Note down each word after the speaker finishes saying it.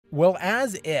Well,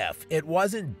 as if it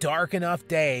wasn't dark enough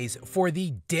days for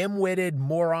the dim-witted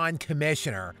moron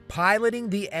commissioner piloting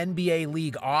the NBA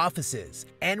league offices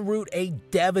en route a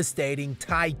devastating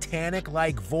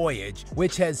Titanic-like voyage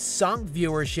which has sunk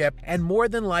viewership and more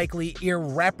than likely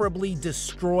irreparably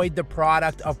destroyed the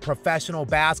product of professional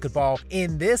basketball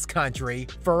in this country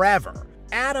forever.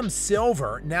 Adam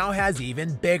Silver now has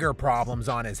even bigger problems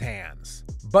on his hands.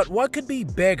 But what could be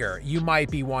bigger, you might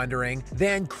be wondering,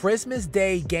 than Christmas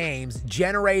Day games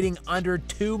generating under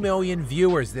 2 million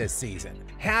viewers this season?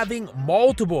 Having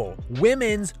multiple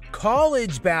women's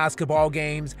college basketball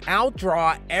games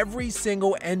outdraw every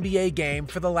single NBA game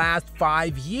for the last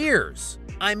 5 years.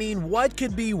 I mean, what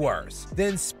could be worse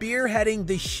than spearheading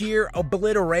the sheer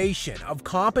obliteration of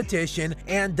competition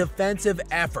and defensive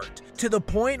effort to the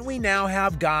point we now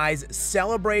have guys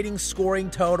celebrating scoring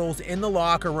totals in the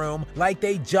locker room like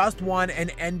they just won an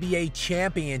NBA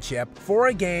championship for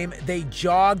a game they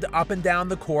jogged up and down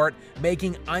the court,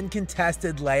 making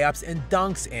uncontested layups and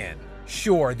dunks in?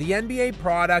 Sure, the NBA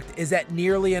product is at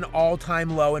nearly an all-time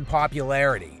low in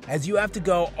popularity, as you have to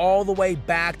go all the way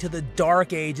back to the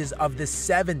dark ages of the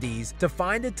 70s to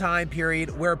find a time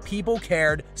period where people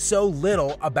cared so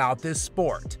little about this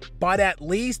sport. But at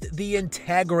least the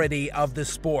integrity of the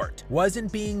sport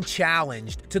wasn't being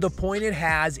challenged to the point it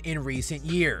has in recent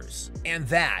years. And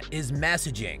that is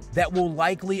messaging that will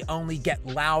likely only get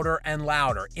louder and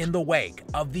louder in the wake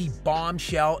of the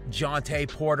bombshell Jontay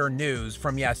Porter news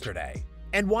from yesterday.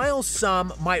 And while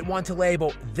some might want to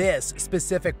label this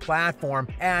specific platform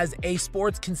as a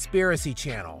sports conspiracy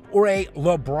channel or a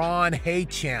LeBron hate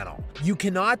channel, you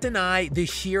cannot deny the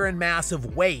sheer and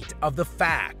massive weight of the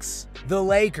facts. The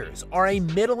Lakers are a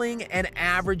middling and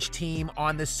average team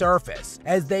on the surface,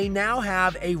 as they now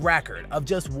have a record of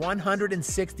just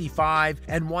 165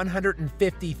 and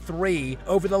 153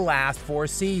 over the last 4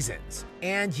 seasons.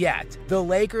 And yet, the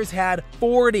Lakers had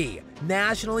 40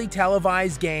 nationally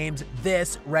televised games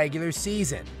this regular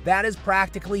season. That is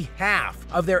practically half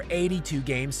of their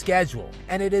 82-game schedule,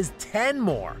 and it is 10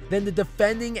 more than the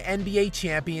defending NBA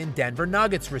champion Denver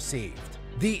Nuggets received.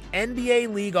 The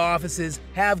NBA league offices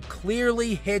have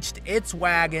clearly hitched its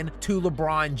wagon to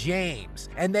LeBron James,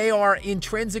 and they are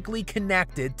intrinsically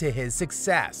connected to his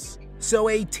success. So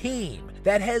a team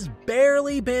that has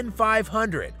barely been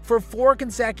 500 for 4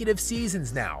 consecutive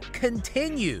seasons now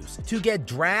continues to get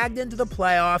dragged into the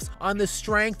playoffs on the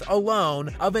strength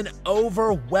alone of an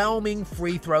overwhelming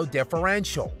free throw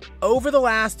differential. Over the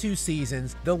last 2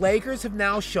 seasons, the Lakers have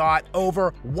now shot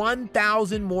over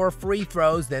 1,000 more free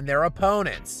throws than their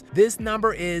opponents. This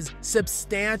number is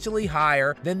substantially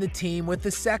higher than the team with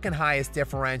the second highest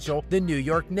differential, the New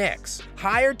York Knicks,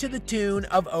 higher to the tune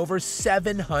of over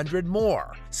 700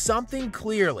 more. Something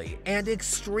clearly and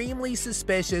extremely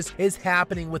suspicious is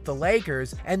happening with the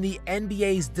Lakers and the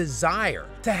NBA's desire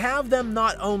to have them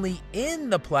not only in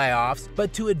the playoffs,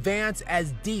 but to advance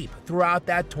as deep throughout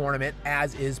that tournament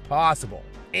as is possible.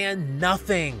 And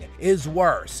nothing is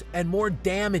worse and more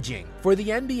damaging for the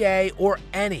NBA or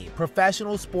any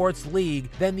professional sports league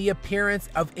than the appearance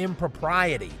of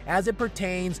impropriety as it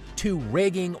pertains to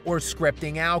rigging or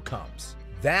scripting outcomes.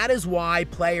 That is why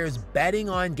players betting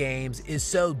on games is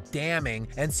so damning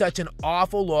and such an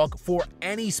awful look for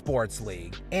any sports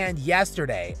league. And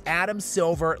yesterday, Adam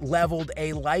Silver leveled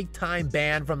a lifetime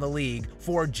ban from the league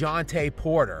for Jontay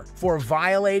Porter for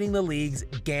violating the league's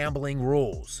gambling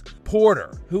rules.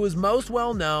 Porter, who is most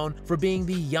well known for being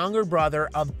the younger brother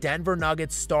of Denver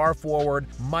Nuggets star forward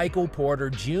Michael Porter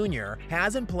Jr.,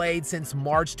 hasn't played since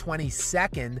March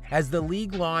 22nd as the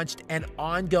league launched an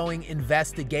ongoing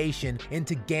investigation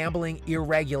into gambling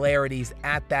irregularities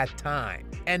at that time.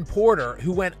 And Porter,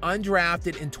 who went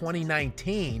undrafted in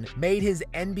 2019, made his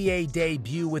NBA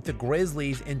debut with the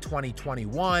Grizzlies in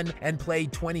 2021 and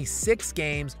played 26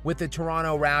 games with the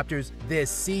Toronto Raptors this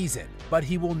season. But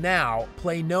he will now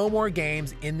play no more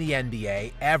games in the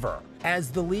NBA ever,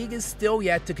 as the league is still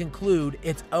yet to conclude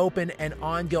its open and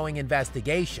ongoing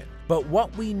investigation. But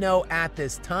what we know at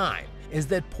this time is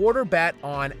that Porter bet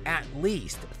on at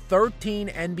least 13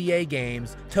 NBA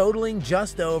games totaling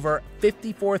just over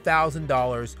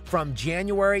 $54,000 from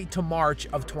January to March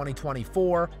of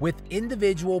 2024, with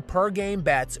individual per-game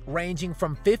bets ranging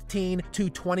from $15,000 to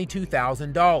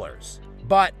 $22,000.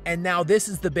 But, and now this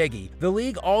is the biggie, the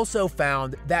league also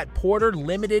found that Porter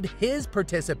limited his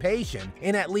participation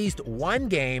in at least one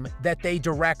game that they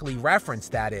directly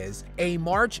referenced, that is, a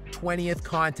March 20th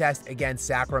contest against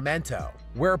Sacramento,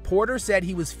 where Porter said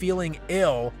he was feeling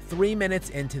ill 3 minutes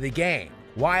into the game.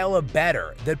 while a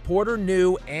bettor that Porter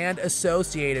knew and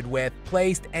associated with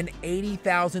placed an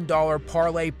 $80,000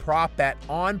 parlay prop bet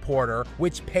on Porter,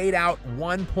 which paid out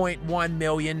 $1.1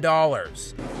 million.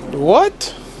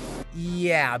 What?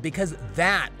 Yeah, because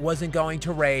that wasn't going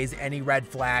to raise any red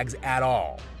flags at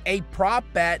all. A prop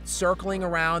bet circling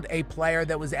around a player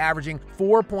that was averaging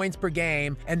 4 points per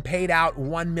game and paid out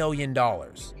 $1 million.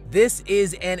 This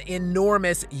is an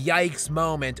enormous yikes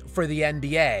moment for the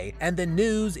NBA, and the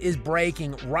news is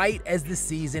breaking right as the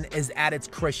season is at its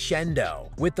crescendo,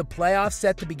 with the playoffs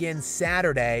set to begin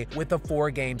Saturday with a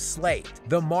 4-game slate.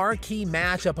 The marquee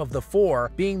matchup of the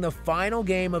 4 being the final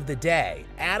game of the day,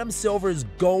 Adam Silver's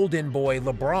golden boy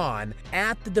LeBron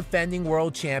at the defending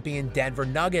world champion Denver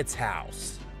Nuggets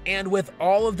house. And with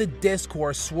all of the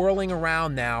discourse swirling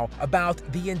around now about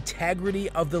the integrity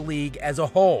of the league as a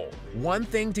whole, one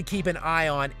thing to keep an eye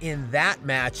on in that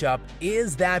matchup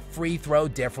is that free throw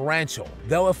differential.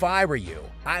 Though if I were you,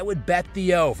 I would bet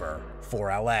the over for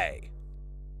LA.